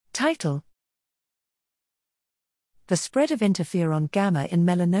Title: The spread of interferon-γ in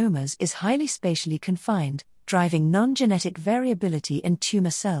melanomas is highly spatially confined, driving non-genetic variability in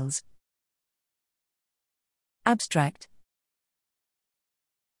tumor cells. Abstract: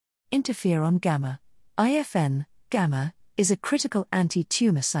 Interferon-γ, IFN, gamma, is a critical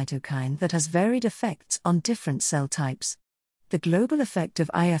anti-tumor cytokine that has varied effects on different cell types. The global effect of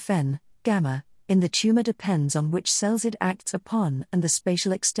IFN, gamma, in the tumor depends on which cells it acts upon and the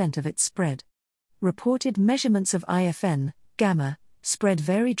spatial extent of its spread. Reported measurements of IFN, gamma, spread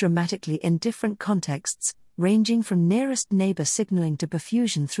vary dramatically in different contexts, ranging from nearest neighbor signaling to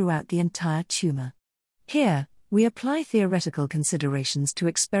perfusion throughout the entire tumor. Here, we apply theoretical considerations to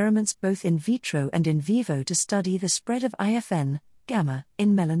experiments both in vitro and in vivo to study the spread of IFN, gamma,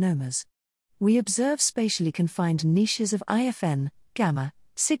 in melanomas. We observe spatially confined niches of IFN, gamma,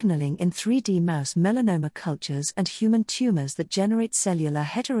 signaling in 3D mouse melanoma cultures and human tumors that generate cellular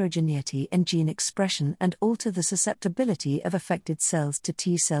heterogeneity in gene expression and alter the susceptibility of affected cells to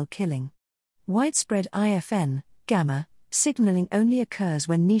T-cell killing. Widespread IFN, gamma, signaling only occurs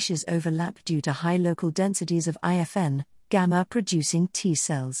when niches overlap due to high local densities of IFN, gamma producing T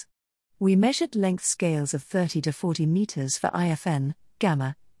cells. We measured length scales of 30 to 40 meters for IFN,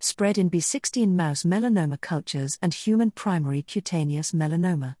 gamma, spread in B16 mouse melanoma cultures and human primary cutaneous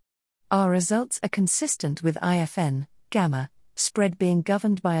melanoma. Our results are consistent with IFN, gamma, spread being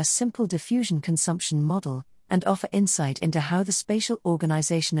governed by a simple diffusion consumption model, and offer insight into how the spatial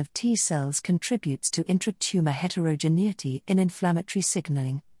organization of T cells contributes to intratumor heterogeneity in inflammatory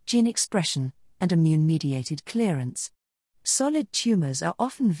signaling, gene expression, and immune-mediated clearance. Solid tumors are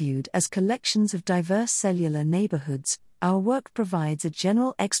often viewed as collections of diverse cellular neighborhoods. Our work provides a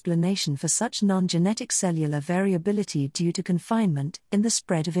general explanation for such non-genetic cellular variability due to confinement in the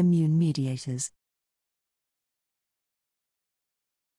spread of immune mediators.